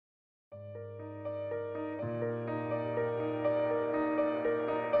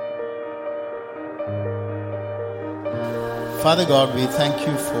Father God, we thank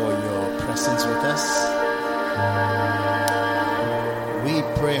you for your presence with us. We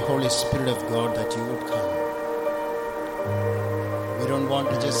pray, Holy Spirit of God, that you would come. We don't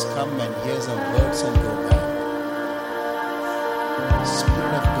want to just come and hear some words and go back.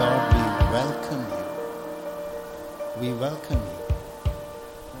 Spirit of God, we welcome you. We welcome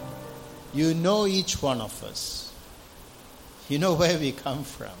you. You know each one of us. You know where we come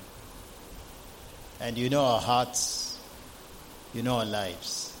from. And you know our hearts. You know our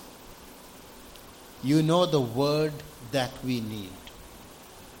lives. You know the word that we need.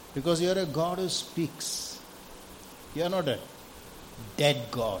 Because you're a God who speaks. You're not a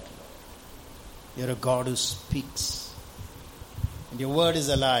dead God. You're a God who speaks. And your word is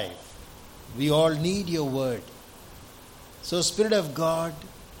alive. We all need your word. So Spirit of God,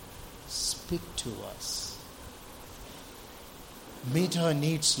 speak to us. Meet our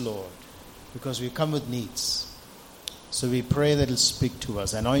needs, Lord. Because we come with needs. So we pray that it'll speak to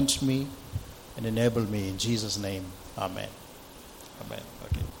us. Anoint me and enable me in Jesus' name. Amen. Amen.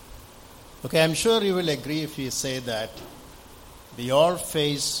 Okay, I'm sure you will agree if you say that we all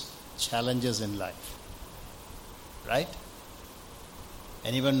face challenges in life. Right?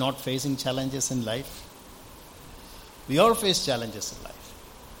 Anyone not facing challenges in life? We all face challenges in life.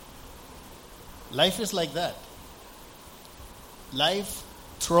 Life is like that. Life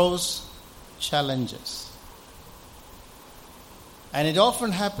throws challenges. And it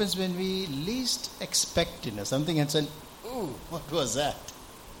often happens when we least expect something and say, ooh, what was that?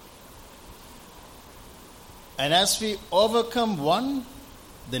 And as we overcome one,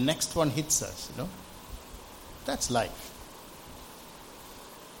 the next one hits us, That's life.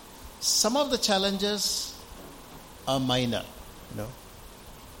 Some of the challenges are minor,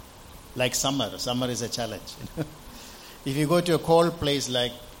 Like summer. Summer is a challenge. If you go to a cold place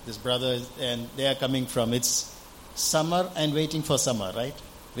like this brother and they are coming from, it's summer and waiting for summer, right?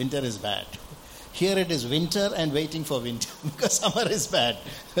 Winter is bad. Here it is winter and waiting for winter because summer is bad.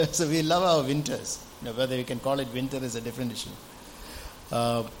 So we love our winters. Whether we can call it winter is a different issue.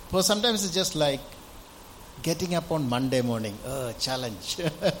 But sometimes it's just like getting up on Monday morning, challenge.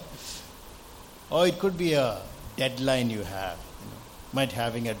 Or it could be a deadline you have. Might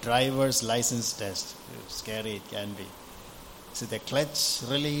having a driver's license test. Scary it can be. So the clutch,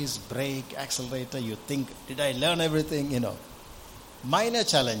 release, brake, accelerator, you think, did I learn everything? Minor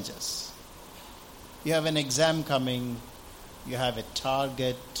challenges. You have an exam coming, you have a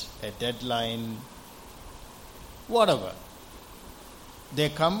target, a deadline, whatever. They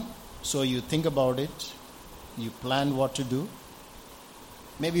come, so you think about it, you plan what to do.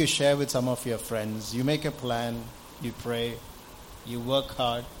 Maybe you share with some of your friends, you make a plan, you pray, you work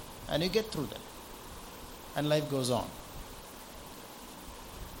hard, and you get through them. And life goes on.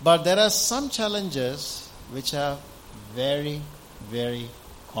 But there are some challenges which are very, very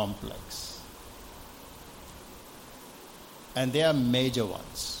complex. And they are major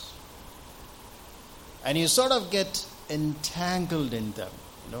ones. And you sort of get entangled in them,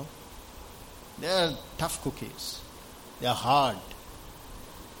 They are tough cookies. They are hard.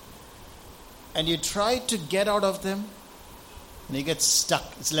 And you try to get out of them, and you get stuck.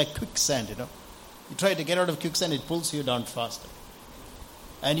 It's like quicksand, You try to get out of quicksand, it pulls you down faster.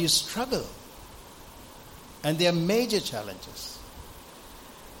 And you struggle. And they are major challenges.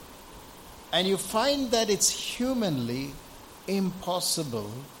 And you find that it's humanly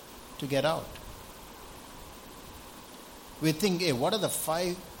impossible to get out. We think, what are the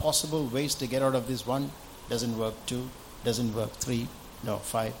 5 possible ways to get out of this? 1, doesn't work. 2, doesn't work. 3, no,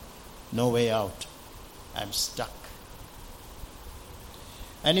 5, no way out. I'm stuck.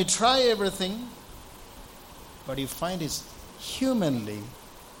 And you try everything, but you find it's humanly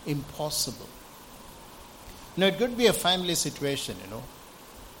impossible. It could be a family situation,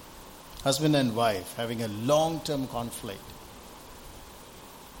 Husband and wife having a long-term conflict.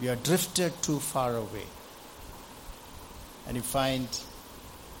 You are drifted too far away. And you find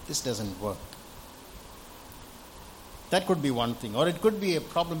this doesn't work. That could be one thing. Or it could be a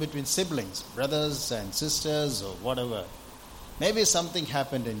problem between siblings, brothers and sisters or whatever. Maybe something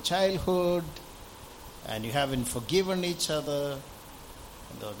happened in childhood and you haven't forgiven each other.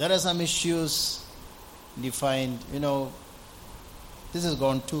 There are some issues, and you find, this has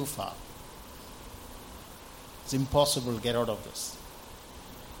gone too far. It's impossible to get out of this.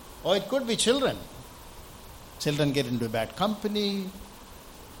 Or it could be children. Children get into bad company,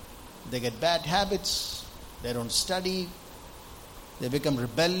 they get bad habits, they don't study, they become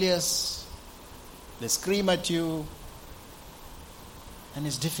rebellious, they scream at you, and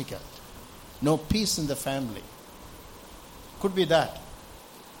it's difficult. No peace in the family. Could be that.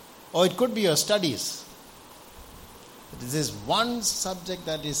 Or it could be your studies. This is one subject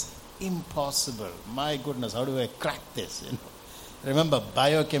that is impossible. My goodness, how do I crack this? Remember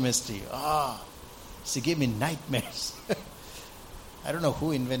biochemistry. She gave me nightmares. I don't know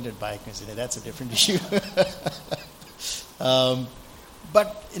who invented biochemistry. That's a different issue.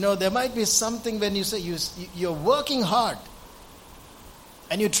 But there might be something when you say you're working hard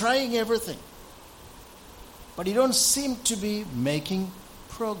and you're trying everything, but you don't seem to be making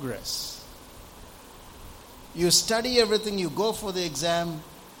progress. You study everything, you go for the exam,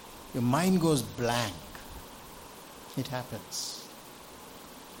 your mind goes blank. It happens.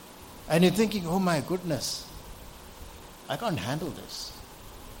 And you're thinking, oh my goodness, I can't handle this.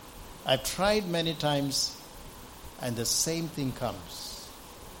 I've tried many times and the same thing comes.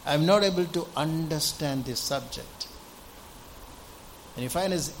 I'm not able to understand this subject. And you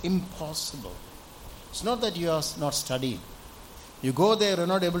find it's impossible. It's not that you are not studying. You go there, you're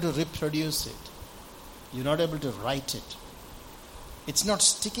not able to reproduce it. You're not able to write it. It's not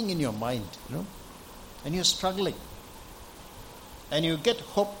sticking in your mind, and you're struggling. And you get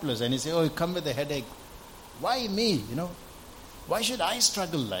hopeless and you say, oh, you come with a headache. Why me, Why should I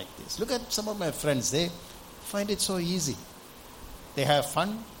struggle like this? Look at some of my friends. They find it so easy. They have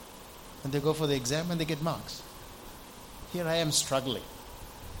fun and they go for the exam and they get marks. Here I am struggling.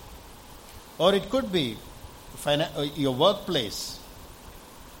 Or it could be your workplace.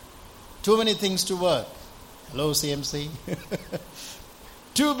 Too many things to work. Hello, CMC.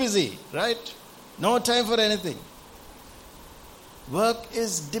 Too busy, right? No time for anything. Work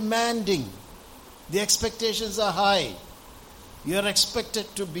is demanding. The expectations are high. You are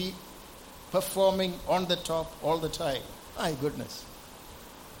expected to be performing on the top all the time. My goodness.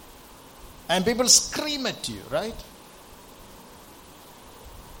 And people scream at you, right?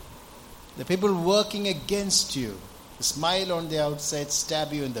 The people working against you, smile on the outside,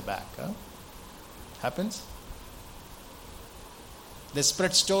 stab you in the back. Happens? They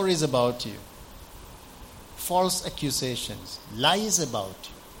spread stories about you, false accusations, lies about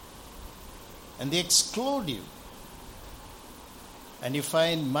you, and they exclude you. And you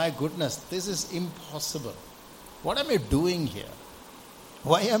find, my goodness, this is impossible. What am I doing here?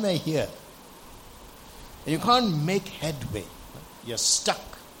 Why am I here? And you can't make headway. You're stuck.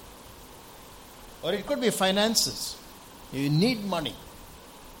 Or it could be finances. You need money.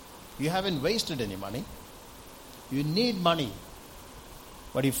 You haven't wasted any money. You need money.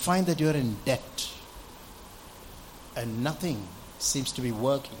 But you find that you're in debt. And nothing seems to be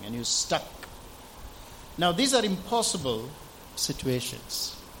working. And you're stuck. Now these are impossible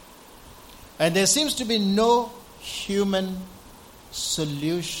situations. And there seems to be no human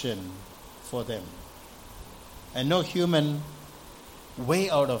solution for them. And no human way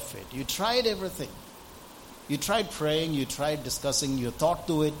out of it. You tried everything. You tried praying, you tried discussing, you thought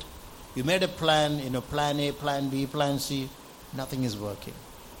through it. You made a plan, plan A, plan B, plan C. Nothing is working.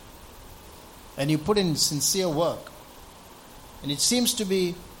 And you put in sincere work. And it seems to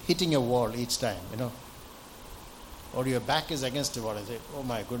be hitting a wall each time, Or your back is against the wall. I say, oh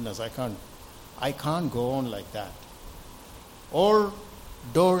my goodness, I can't go on like that. All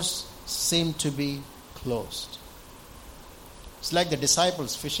doors seem to be closed. It's like the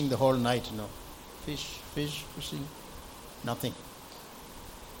disciples fishing the whole night, fishing, nothing.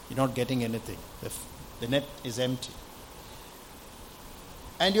 You're not getting anything. The net is empty.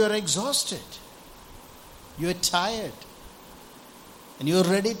 And you're exhausted. You're tired. And you're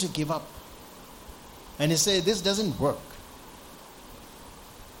ready to give up. And you say, this doesn't work.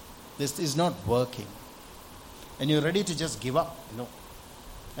 This is not working. And you're ready to just give up,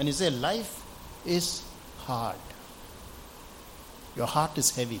 And you say, life is hard. Your heart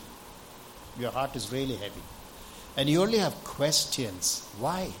is heavy. Your heart is really heavy. And you only have questions.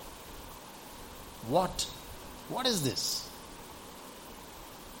 Why? What? What is this?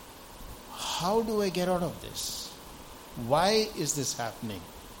 How do I get out of this? Why is this happening?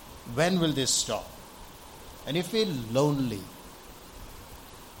 When will this stop? And you feel lonely.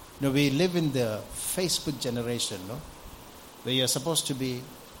 We live in the Facebook generation, where you're supposed to be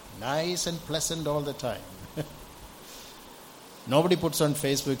nice and pleasant all the time. Nobody puts on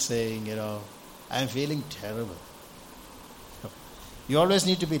Facebook saying, I'm feeling terrible. You always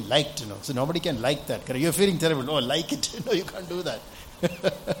need to be liked, So nobody can like that. You're feeling terrible. Oh, like it. No, you can't do that.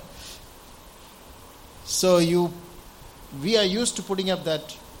 So we are used to putting up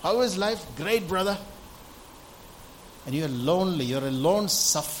that, how is life? Great, brother. And you're lonely. You're alone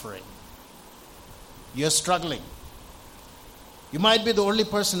suffering. You're struggling. You might be the only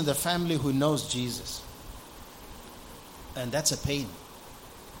person in the family who knows Jesus. And that's a pain.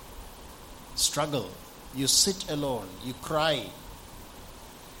 Struggle. You sit alone. You cry.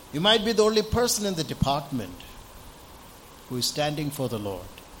 You might be the only person in the department. who is standing for the Lord.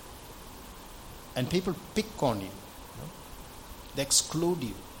 And people pick on you. They exclude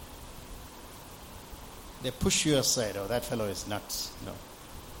you. They push you aside. Oh, that fellow is nuts.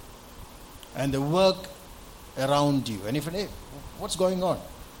 And they work around you. And if, hey, what's going on?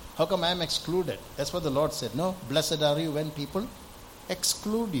 How come I'm excluded? That's what the Lord said. No, blessed are you when people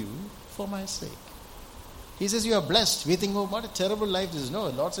exclude you for my sake. He says you are blessed. We think, oh, what a terrible life this is. No,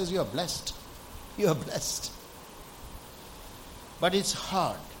 the Lord says you are blessed. You are blessed. But it's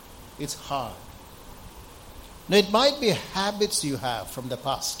hard. It's hard. Now, it might be habits you have from the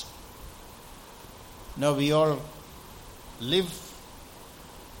past. Now, we all live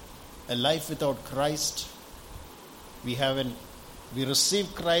a life without Christ. We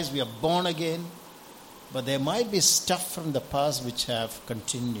received Christ, we are born again. But there might be stuff from the past which have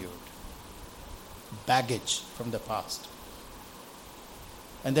continued. Baggage from the past.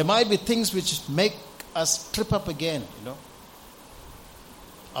 And there might be things which make us trip up again,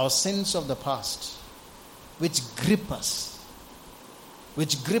 Our sins of the past, which grip us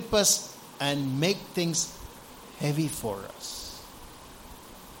and make things heavy for us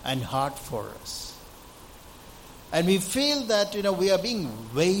and hard for us. And we feel that, we are being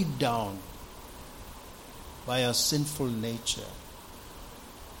weighed down by our sinful nature.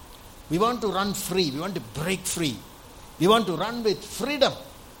 We want to run free. We want to break free. We want to run with freedom.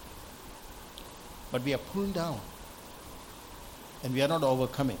 But we are pulled down. And we are not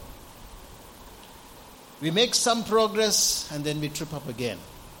overcoming. We make some progress and then we trip up again.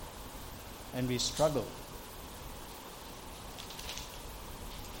 And we struggle.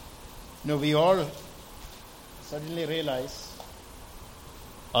 We all suddenly realize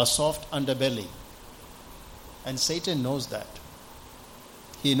our soft underbelly. And Satan knows that.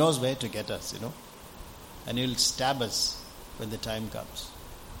 He knows where to get us, And he'll stab us when the time comes.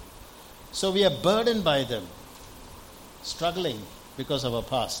 So we are burdened by them. Struggling because of our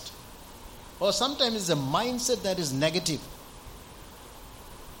past. Or sometimes it's a mindset that is negative.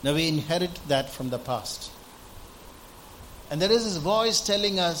 Now we inherit that from the past. And there is this voice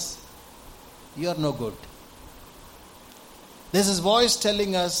telling us, you are no good. There's this voice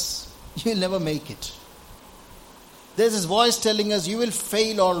telling us, you'll never make it. There's this voice telling us, you will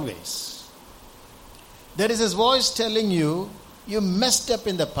fail always. There is this voice telling you, you messed up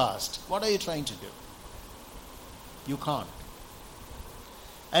in the past. What are you trying to do? You can't.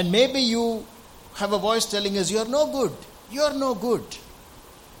 And maybe you have a voice telling us, you are no good. You are no good.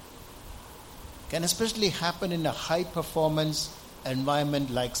 Can especially happen in a high performance environment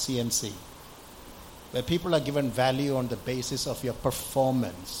like CMC, where people are given value on the basis of your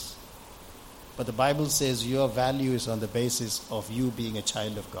performance. But the Bible says your value is on the basis of you being a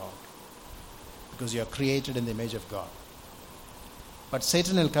child of God. Because you are created in the image of God. But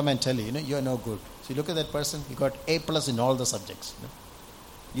Satan will come and tell you, you are no good. So you look at that person, he got A+ in all the subjects.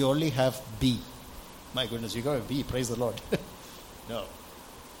 You only have B. My goodness, you got a B, praise the Lord. No.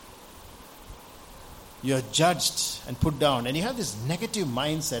 You are judged and put down. And you have this negative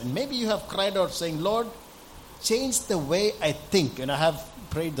mindset. And maybe you have cried out saying, Lord, change the way I think. And I have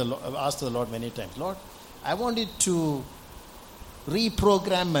asked the Lord many times, Lord, I want it to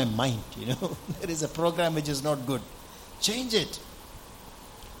reprogram my mind. There is a program which is not good. Change it.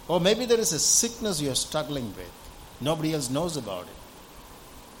 Or maybe there is a sickness you are struggling with. Nobody else knows about it.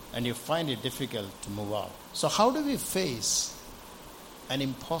 And you find it difficult to move out. So how do we face an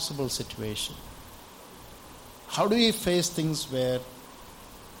impossible situation? How do we face things where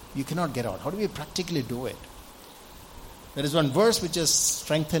you cannot get out? How do we practically do it? There is one verse which has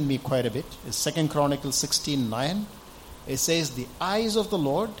strengthened me quite a bit. It's 2 Chronicles 16:9. It says, the eyes of the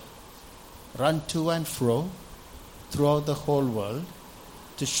Lord run to and fro throughout the whole world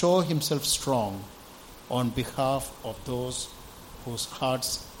to show himself strong on behalf of those whose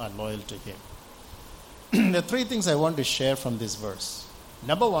hearts are loyal to him. There are three things I want to share from this verse.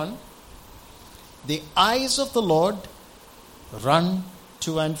 Number one, the eyes of the Lord run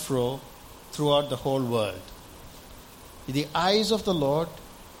to and fro throughout the whole world. The eyes of the Lord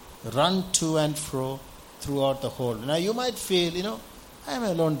run to and fro throughout the whole. Now you might feel, I am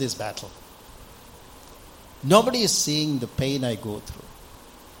alone in this battle. Nobody is seeing the pain I go through.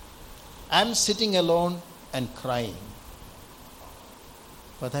 I'm sitting alone and crying.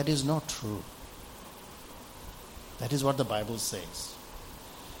 But that is not true. That is what the Bible says.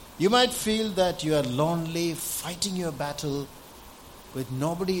 You might feel that you are lonely, fighting your battle with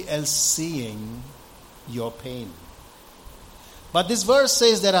nobody else seeing your pain. But this verse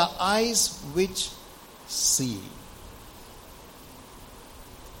says there are eyes which see.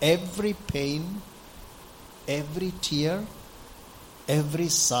 Every pain, every tear, every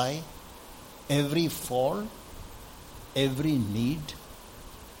sigh, every fall, every need,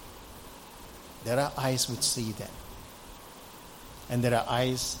 there are eyes which see them. And there are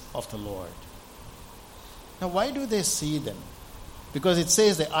eyes of the Lord. Now, why do they see them? Because it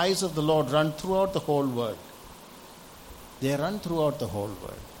says the eyes of the Lord run throughout the whole world. They run throughout the whole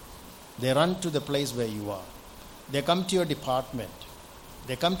world. They run to the place where you are. They come to your department.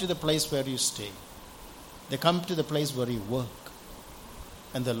 They come to the place where you stay. They come to the place where you work.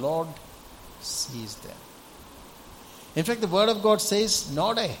 And the Lord sees them. In fact, the Word of God says,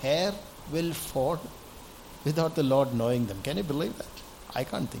 not a hair will fall without the Lord knowing them. Can you believe that? I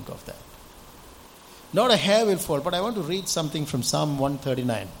can't think of that. Not a hair will fall. But I want to read something from Psalm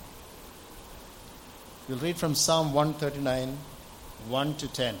 139. We'll read from Psalm 139, 1 to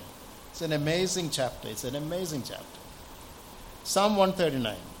 10. It's an amazing chapter. It's an amazing chapter. Psalm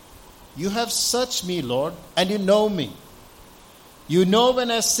 139. You have searched me, Lord, and you know me. You know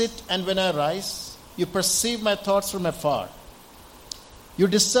when I sit and when I rise. You perceive my thoughts from afar. You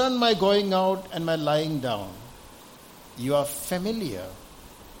discern my going out and my lying down. You are familiar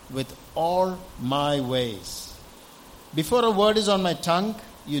with all my ways. Before a word is on my tongue,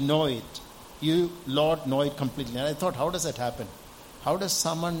 you know it. You, Lord, know it completely. And I thought, how does that happen? How does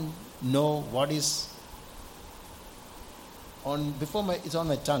someone know what is on it's on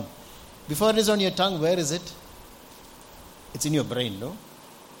my tongue? Before it is on your tongue, where is it? It's in your brain, no?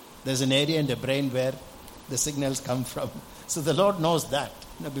 There's an area in the brain where the signals come from. So the Lord knows that,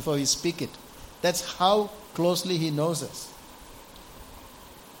 before we speak it. That's how closely He knows us.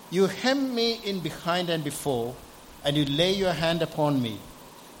 You hem me in behind and before, and you lay your hand upon me.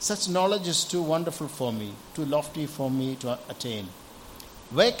 Such knowledge is too wonderful for me, too lofty for me to attain.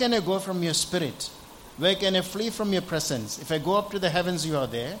 Where can I go from your spirit? Where can I flee from your presence? If I go up to the heavens, you are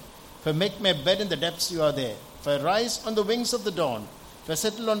there. If I make my bed in the depths, you are there. If I rise on the wings of the dawn, if I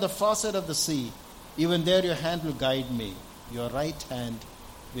settle on the far side of the sea, even there your hand will guide me. Your right hand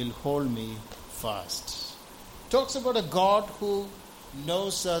will hold me fast. Talks about a God who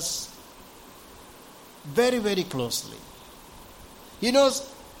knows us very, very closely. He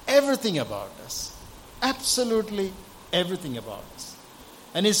knows everything about us. Absolutely everything about us.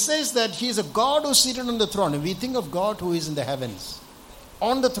 And it says that He is a God who is seated on the throne. And we think of God who is in the heavens,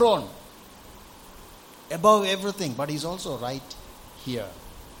 on the throne, above everything. But He's also right here.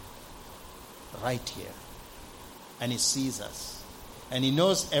 Right here. And He sees us. And He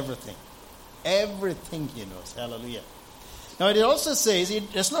knows everything. Everything He knows. Hallelujah. Now it also says, He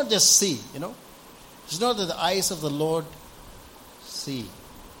does not just see, It's not that the eyes of the Lord see.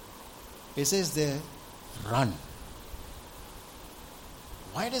 It says they run.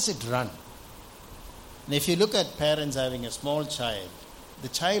 Why does it run? And if you look at parents having a small child, the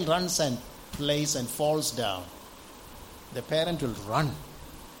child runs and plays and falls down. The parent will run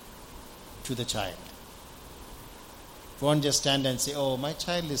to the child. Won't just stand and say, oh, my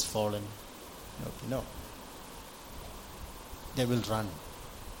child is fallen. No. They will run.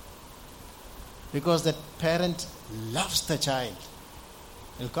 Because that parent loves the child.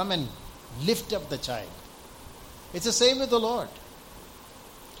 He'll come and lift up the child. It's the same with the Lord.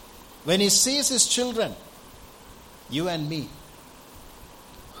 When He sees His children, you and me,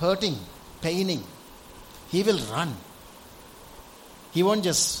 hurting, paining, He will run. He won't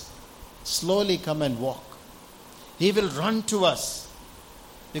just slowly come and walk. He will run to us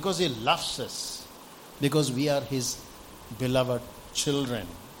because He loves us, because we are His beloved children.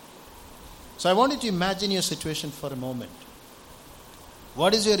 So I want you to imagine your situation for a moment.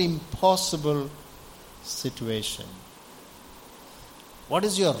 What is your impossible situation? What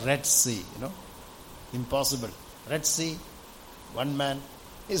is your Red Sea? Impossible. Red Sea, one man,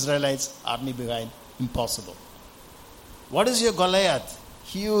 Israelites, army behind, impossible. What is your Goliath?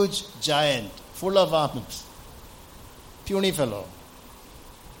 Huge giant, full of arms, puny fellow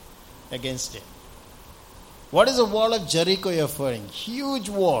against him. What is the wall of Jericho you're fighting? Huge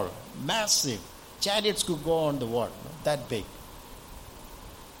wall, massive. Chariots could go on the wall, that big.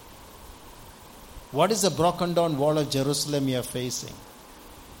 What is the broken down wall of Jerusalem you're facing?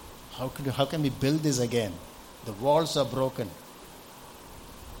 How can we build this again? The walls are broken.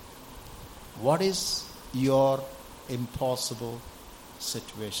 What is your impossible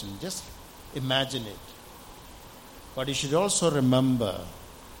situation? Just imagine it. But you should also remember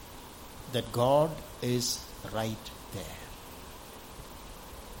that God is right there.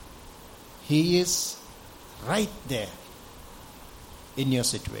 He is right there in your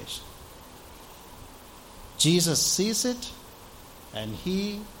situation. Jesus sees it and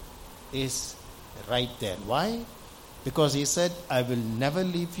He is right there. Why? Because He said, I will never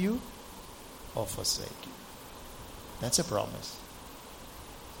leave you or forsake you. That's a promise.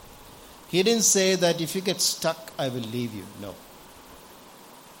 He didn't say that if you get stuck, I will leave you. No.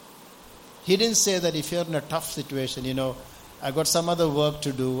 He didn't say that if you're in a tough situation, I've got some other work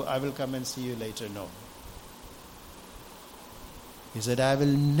to do, I will come and see you later. No. He said, I will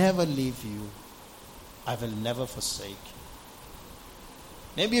never leave you. I will never forsake you.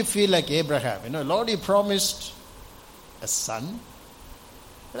 Maybe you feel like Abraham. Lord, you promised a son.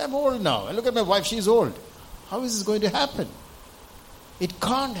 But I'm old now. And look at my wife, she's old. How is this going to happen? It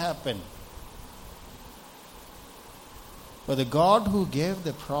can't happen. But the God who gave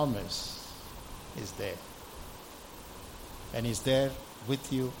the promise is there. And He's there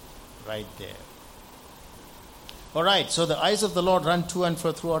with you right there. All right, so the eyes of the Lord run to and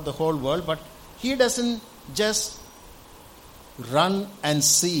fro throughout the whole world, but He doesn't just run and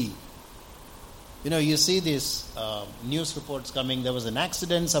see. You see these news reports coming. There was an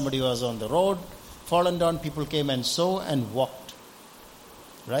accident, somebody was on the road, fallen down, people came and saw and walked.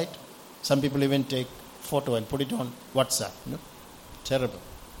 Right? Some people even take photo and put it on WhatsApp. Terrible.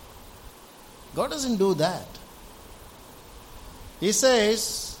 God doesn't do that. He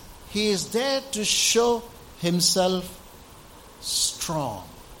says He is there to show Himself strong.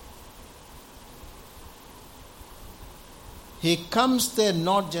 He comes there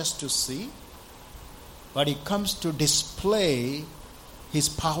not just to see, but He comes to display His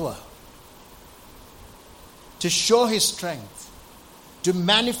power, to show His strength, to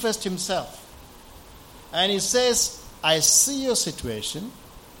manifest Himself. And He says, I see your situation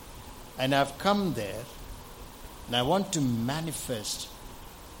and I've come there and I want to manifest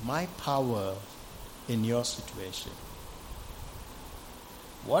my power in your situation.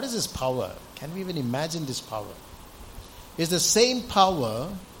 What is His power? Can we even imagine this power? It's the same power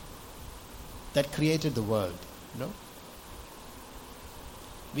that created the world.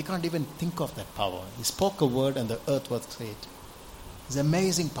 We can't even think of that power. He spoke a word and the earth was created. It's the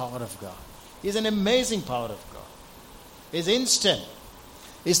amazing power of God. It's an amazing power of God. It's instant.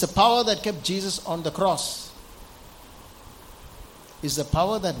 It's the power that kept Jesus on the cross. It's the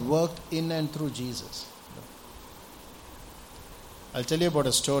power that worked in and through Jesus. I'll tell you about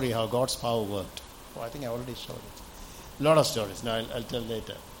a story how God's power worked. I think I already showed it. A lot of stories. Now I'll tell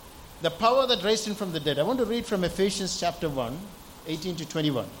later. The power that raised Him from the dead. I want to read from Ephesians chapter 1, 18 to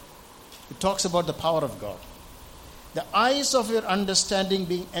 21. It talks about the power of God. The eyes of your understanding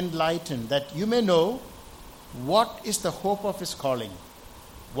being enlightened, that you may know what is the hope of His calling,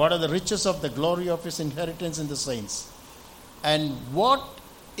 what are the riches of the glory of His inheritance in the saints, and what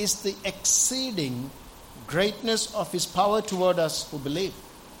is the exceeding greatness of His power toward us who believe.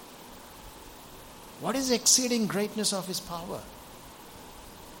 What is the exceeding greatness of His power?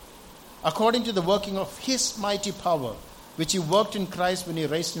 According to the working of His mighty power, which He worked in Christ when He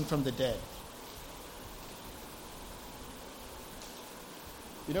raised Him from the dead.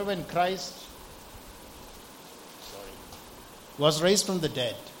 When Christ was raised from the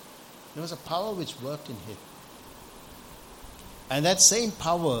dead, there was a power which worked in Him. And that same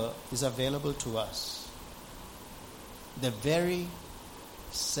power is available to us. The very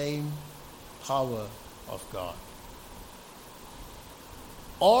same power of God.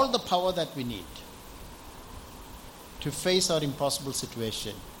 All the power that we need to face our impossible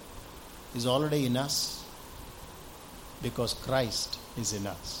situation is already in us because Christ is in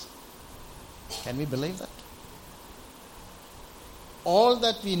us. Can we believe that? All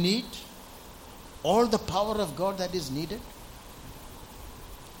that we need, all the power of God that is needed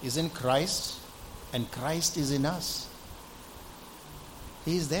is in Christ, and Christ is in us.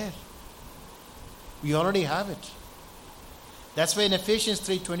 He is there. We already have it. That's why in Ephesians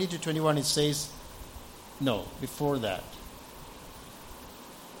 3:20 to 21 it says, no, before that.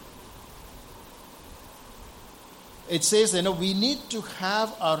 It says, we need to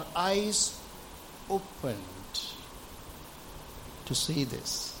have our eyes opened to see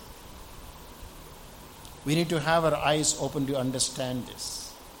this. We need to have our eyes open to understand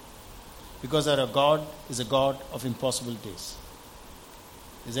this. Because our God is a God of impossibilities.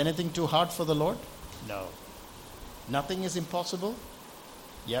 Is anything too hard for the Lord? No. Nothing is impossible?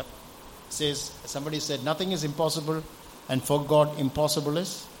 Yep. Somebody said, nothing is impossible, and for God, impossible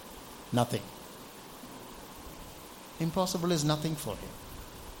is nothing. Impossible is nothing for Him.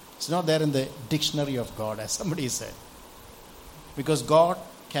 It's not there in the dictionary of God, as somebody said. Because God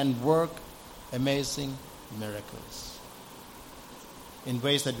can work amazing miracles in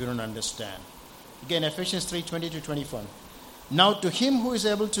ways that we don't understand. Again, Ephesians 3:20 to 21. Now to Him who is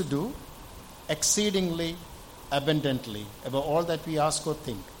able to do exceedingly abundantly above all that we ask or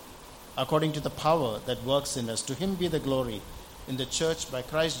think, according to the power that works in us, to Him be the glory in the church by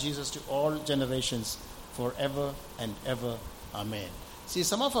Christ Jesus to all generations, forever and ever. Amen. See,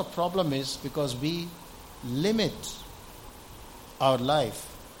 some of our problem is because we limit our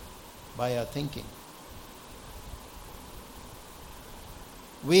life by our thinking.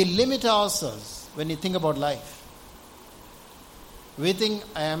 We limit ourselves when you think about life. We think,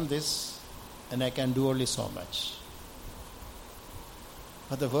 I am this and I can do only so much.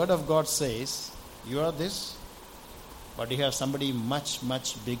 But the Word of God says, you are this, but you have somebody much,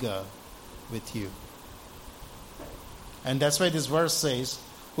 much bigger with you. And that's why this verse says,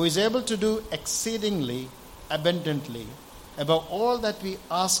 who is able to do exceedingly abundantly above all that we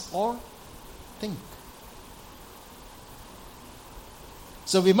ask or think.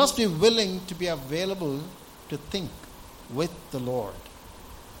 So we must be willing to be available to think with the Lord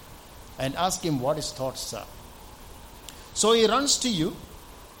and ask Him what His thoughts are. So He runs to you.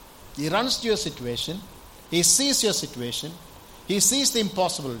 He runs to your situation. He sees your situation. He sees the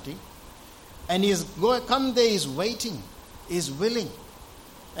impossibility. And He is come there, He is waiting. He is willing.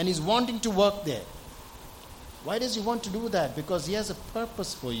 And He is wanting to work there. Why does He want to do that? Because He has a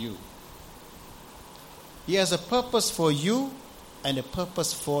purpose for you. He has a purpose for you and a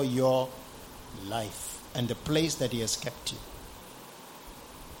purpose for your life and the place that He has kept you.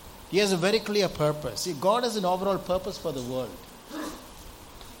 He has a very clear purpose. See, God has an overall purpose for the world.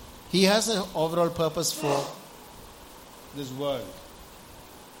 He has an overall purpose for this world.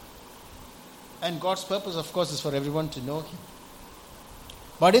 And God's purpose, of course, is for everyone to know Him.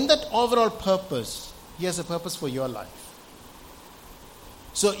 But in that overall purpose, He has a purpose for your life.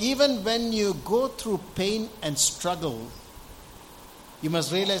 So even when you go through pain and struggle, you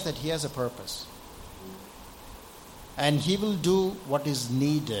must realize that He has a purpose. And He will do what is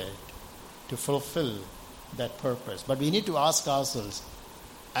needed to fulfill that purpose. But we need to ask ourselves,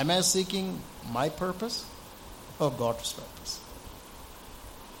 am I seeking my purpose or God's purpose?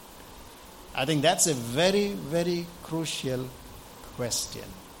 I think that's a very, very crucial question.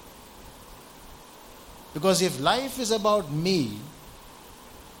 Because if life is about me,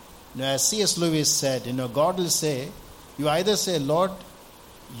 as C.S. Lewis said, God will say, you either say, Lord,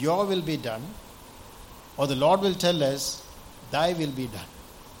 your will be done, or the Lord will tell us, thy will be done.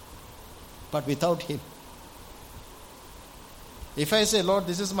 But without Him. If I say, Lord,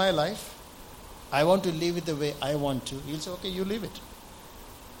 this is my life, I want to live it the way I want to, He'll say, okay, you live it.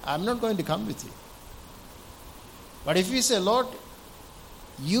 I'm not going to come with you. But if we say, Lord,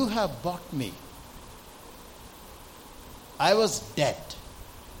 you have bought me. I was dead,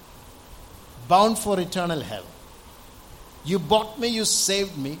 bound for eternal hell. You bought me, you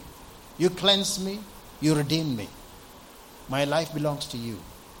saved me, you cleansed me, you redeemed me. My life belongs to you.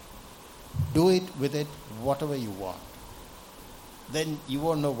 Do it with it whatever you want. Then you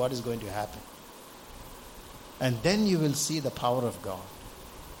won't know what is going to happen. And then you will see the power of God.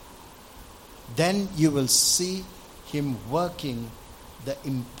 Then you will see Him working the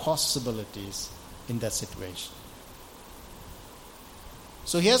impossibilities in that situation.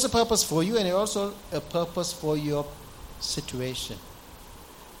 So He has a purpose for you and also a purpose for your situation.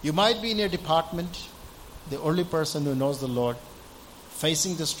 You might be in your department, the only person who knows the Lord,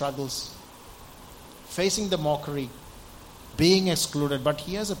 facing the struggles, facing the mockery, being excluded, but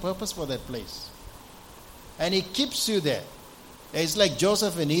He has a purpose for that place. And He keeps you there. It's like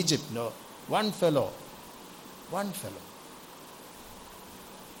Joseph in Egypt, one fellow.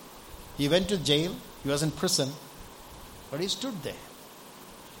 He went to jail, he was in prison, but he stood there.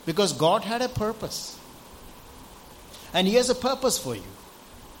 Because God had a purpose. And He has a purpose for you.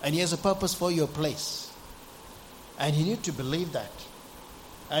 And He has a purpose for your place. And you need to believe that.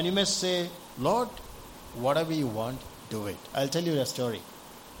 And you must say, Lord, whatever you want, do it. I'll tell you a story.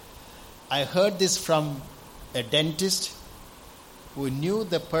 I heard this from a dentist who knew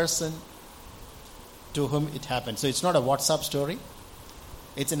the person to whom it happened. So it's not a WhatsApp story.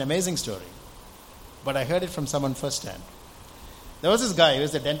 It's an amazing story. But I heard it from someone firsthand. There was this guy, he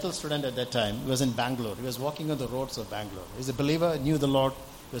was a dental student at that time. He was in Bangalore. He was walking on the roads of Bangalore. He was a believer, knew the Lord,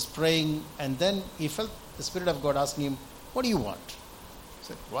 he was praying, and then he felt the Spirit of God asking him, what do you want? He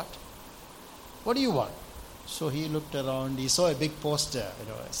said, what? What do you want? So he looked around, he saw a big poster,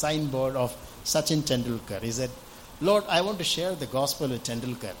 a signboard of Sachin Tendulkar. He said, Lord, I want to share the gospel with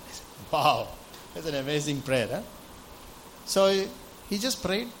Tendulkar. Wow, that's an amazing prayer. Huh? So he just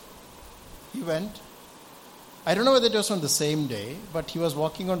prayed. He went. I don't know whether it was on the same day, but he was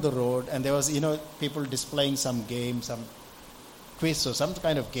walking on the road and there was, people displaying some game, some quiz or some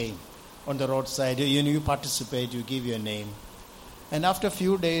kind of game on the roadside. You participate, you give your name. And after a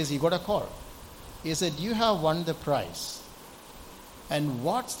few days, he got a call. He said, you have won the prize. And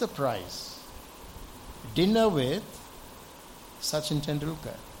what's the prize? Dinner with Sachin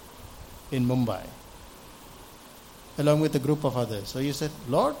Tendulkar in Mumbai. along with a group of others. So he said,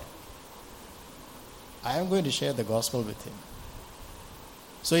 Lord, I am going to share the gospel with him.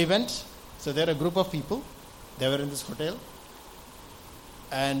 So he went. So there are a group of people. They were in this hotel.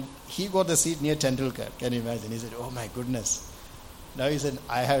 And he got the seat near Tendulkar. Can you imagine? He said, oh my goodness. Now he said,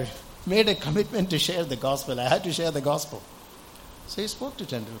 I have made a commitment to share the gospel. I had to share the gospel. So he spoke to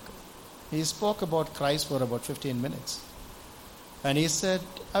Tendulkar. He spoke about Christ for about 15 minutes. And he said,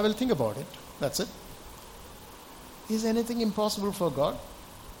 I will think about it. That's it. Is anything impossible for God?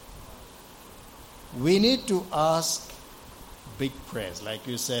 We need to ask big prayers. Like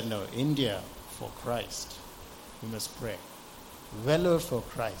you said, no, India for Christ. We must pray. Vellore for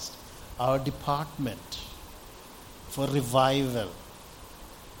Christ. Our department for revival,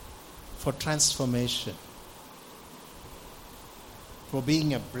 for transformation, for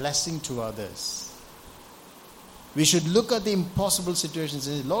being a blessing to others. We should look at the impossible situations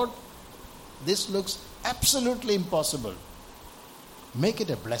and say, Lord, this looks absolutely impossible. Make it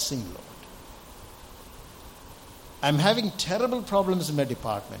a blessing, Lord. I'm having terrible problems in my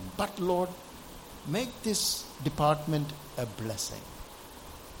department, but Lord, make this department a blessing.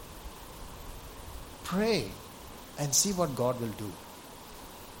 Pray and see what God will do.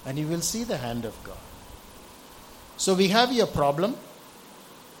 And you will see the hand of God. So we have your problem.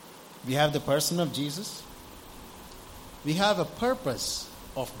 We have the person of Jesus. We have a purpose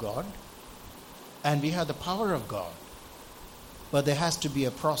of God. And we have the power of God. But there has to be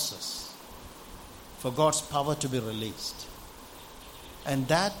a process for God's power to be released. And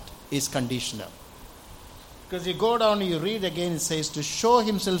that is conditional. Because you go down and you read again, it says, to show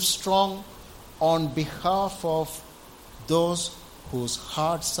himself strong on behalf of those whose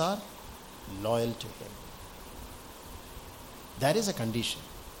hearts are loyal to him. That is a condition.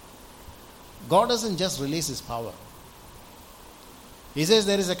 God doesn't just release his power. He says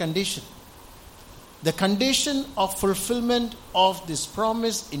there is a condition. The condition of fulfillment of this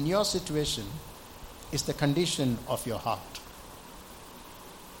promise in your situation is the condition of your heart.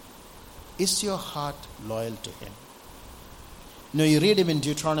 Is your heart loyal to him? You read him in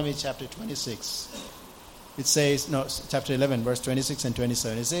Deuteronomy chapter 26. It says, chapter 11, verse 26 and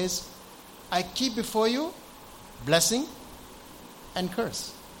 27. It says, I keep before you blessing and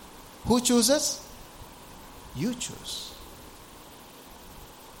curse. Who chooses? You choose.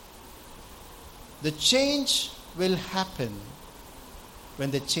 The change will happen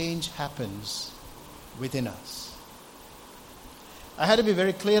when the change happens within us. I had to be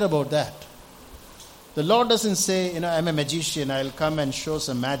very clear about that. The Lord doesn't say, I'm a magician, I'll come and show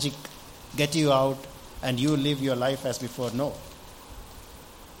some magic, get you out, and you live your life as before. No.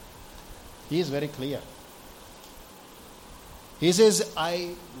 He is very clear. He says,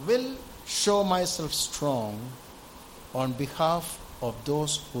 I will show myself strong on behalf of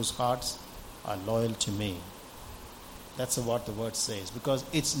those whose hearts are loyal to me. That's what the word says. Because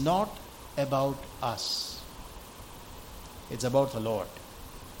it's not about us. It's about the Lord.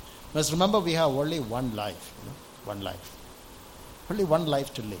 Must remember, we have only one life. One life. Only one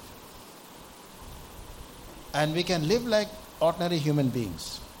life to live. And we can live like ordinary human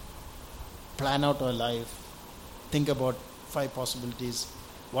beings. Plan out our life. Think about 5 possibilities.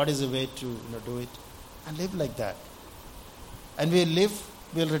 What is the way to do it? And live like that. And we'll live,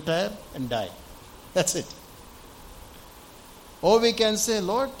 we'll retire and die. That's it. Or we can say,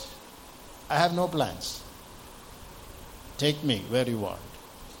 Lord, I have no plans. Take me where you want.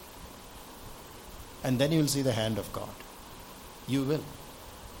 And then you will see the hand of God. You will.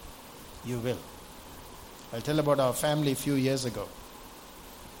 You will. I'll tell about our family a few years ago.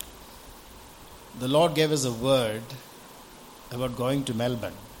 The Lord gave us a word about going to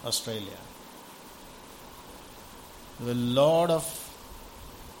Melbourne, Australia. There were a lot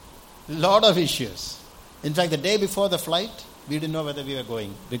of issues. In fact, the day before the flight, we didn't know whether we were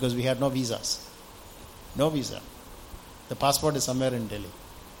going because we had no visas. No visa. The passport is somewhere in Delhi.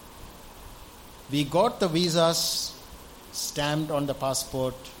 We got the visas stamped on the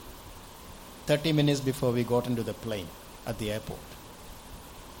passport 30 minutes before we got into the plane at the airport.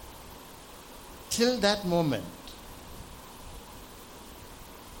 Till that moment,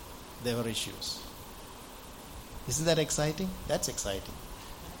 there were issues. Isn't that exciting? That's exciting.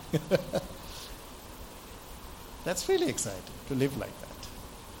 That's really exciting to live like that.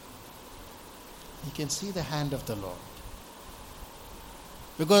 You can see the hand of the Lord.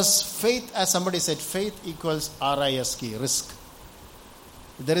 Because faith, as somebody said, faith equals RISK, risk.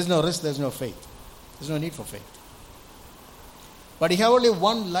 If there is no risk, there is no faith. There is no need for faith. But you have only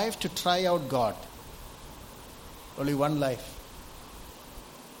one life to try out God. Only one life.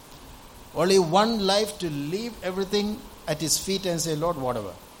 Only one life to leave everything at his feet and say, Lord,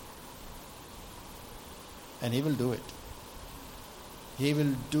 whatever. And He will do it. He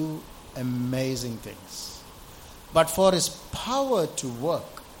will do amazing things. But for His power to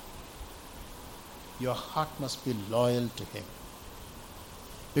work, your heart must be loyal to Him.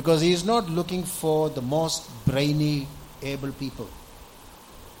 Because He is not looking for the most brainy, able people.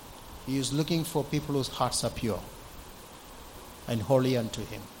 He is looking for people whose hearts are pure and holy unto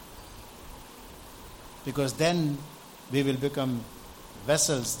Him. Because then we will become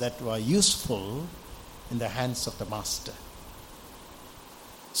vessels that are useful in the hands of the Master.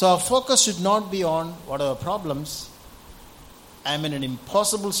 So our focus should not be on what are the problems. I'm in an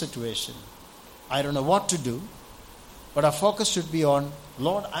impossible situation. I don't know what to do. But our focus should be on,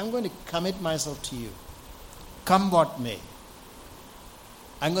 Lord, I'm going to commit myself to You. Come what may.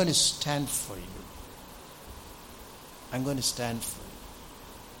 I'm going to stand for You. I'm going to stand for You.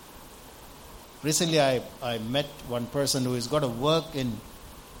 Recently I met one person who has got to work in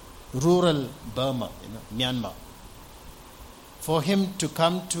rural Burma, Myanmar. For him to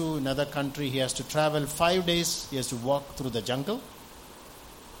come to another country, he has to travel 5 days. He has to walk through the jungle,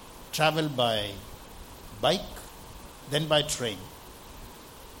 travel by bike, then by train,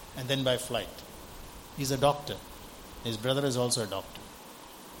 and then by flight. He's a doctor. His brother is also a doctor.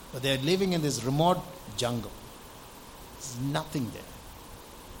 But they are living in this remote jungle. There's nothing there.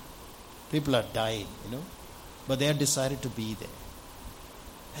 People are dying, but they have decided to be there.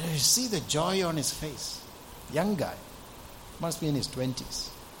 And you see the joy on his face. Young guy. Must be in his 20s.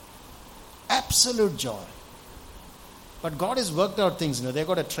 Absolute joy. But God has worked out things. They've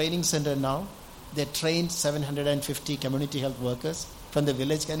got a training center now. They trained 750 community health workers from the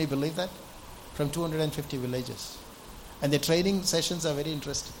village. Can you believe that? From 250 villages. And the training sessions are very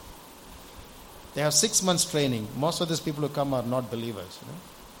interesting. They have 6 months training. Most of these people who come are not believers.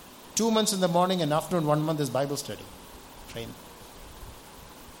 2 months in the morning and afternoon, 1 month is Bible study. Training.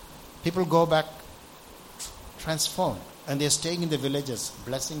 People go back transformed. And they're staying in the villages,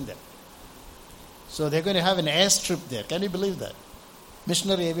 blessing them. So they're going to have an airstrip there. Can you believe that?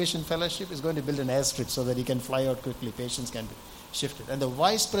 Missionary Aviation Fellowship is going to build an airstrip so that he can fly out quickly. Patients can be shifted. And the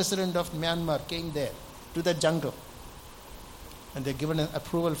vice president of Myanmar came there to the jungle. And they're given an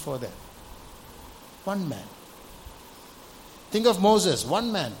approval for that. One man. Think of Moses,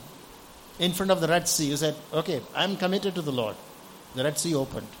 one man in front of the Red Sea. He said, okay, I'm committed to the Lord. The Red Sea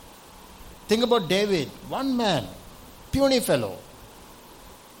opened. Think about David, one man. Puny fellow.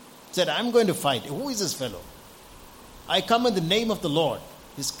 Said, I'm going to fight. Who is this fellow? I come in the name of the Lord.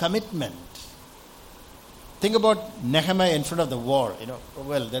 His commitment. Think about Nehemiah in front of the wall.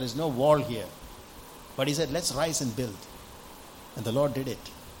 Well, there is no wall here. But he said, let's rise and build. And the Lord did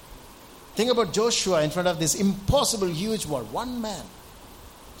it. Think about Joshua in front of this impossible huge wall. One man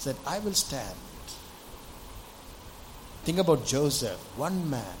said, I will stand. Think about Joseph. One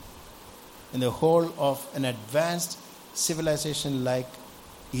man in the whole of an advanced civilization like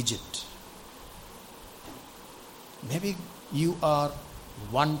Egypt. Maybe you are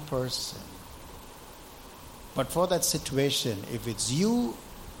one person. But for that situation, if it's you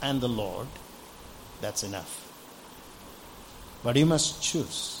and the Lord, that's enough. But you must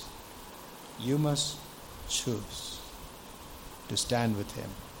choose. You must choose to stand with Him.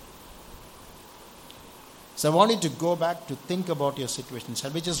 So I want you to go back to think about your situation.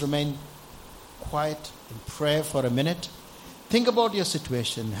 Shall we just remain quiet in prayer for a minute? Think about your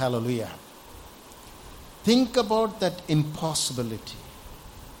situation. Hallelujah. Think about that impossibility.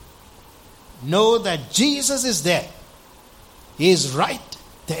 Know that Jesus is there. He is right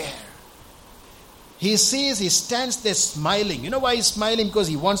there. He sees, He stands there smiling. You know why He's smiling? Because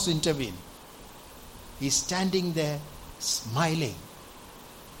He wants to intervene. He's standing there smiling.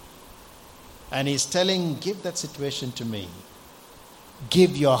 And He's telling, give that situation to me.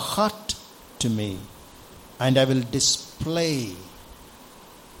 Give your heart to me. And I will display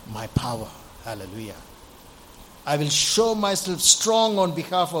my power. Hallelujah. I will show myself strong on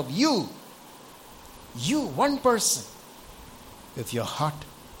behalf of you. You, one person. If your heart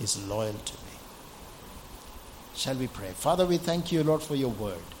is loyal to me. Shall we pray? Father, we thank you, Lord, for your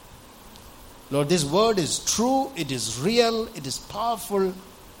word. Lord, this word is true. It is real. It is powerful.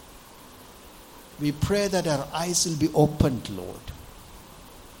 We pray that our eyes will be opened, Lord.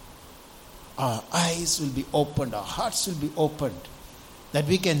 Our eyes will be opened. Our hearts will be opened. That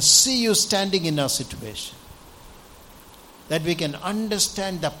we can see you standing in our situation. That we can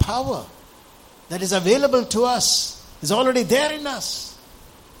understand the power that is available to us. Is already there in us.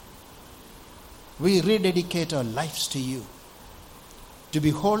 We rededicate our lives to you. To be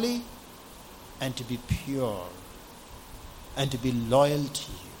holy and to be pure. And to be loyal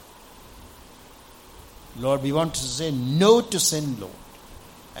to you. Lord, we want to say no to sin, Lord.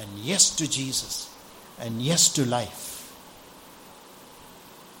 And yes to Jesus. and yes to life.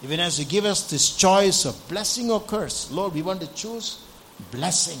 Even as you give us this choice of blessing or curse, Lord, we want to choose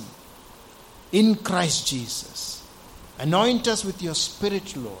blessing in Christ Jesus. Anoint us with your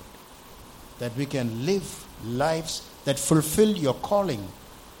Spirit, Lord, that we can live lives that fulfill your calling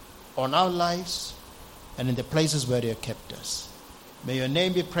on our lives and in the places where you have kept us. May your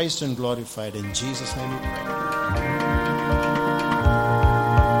name be praised and glorified. In Jesus' name we pray.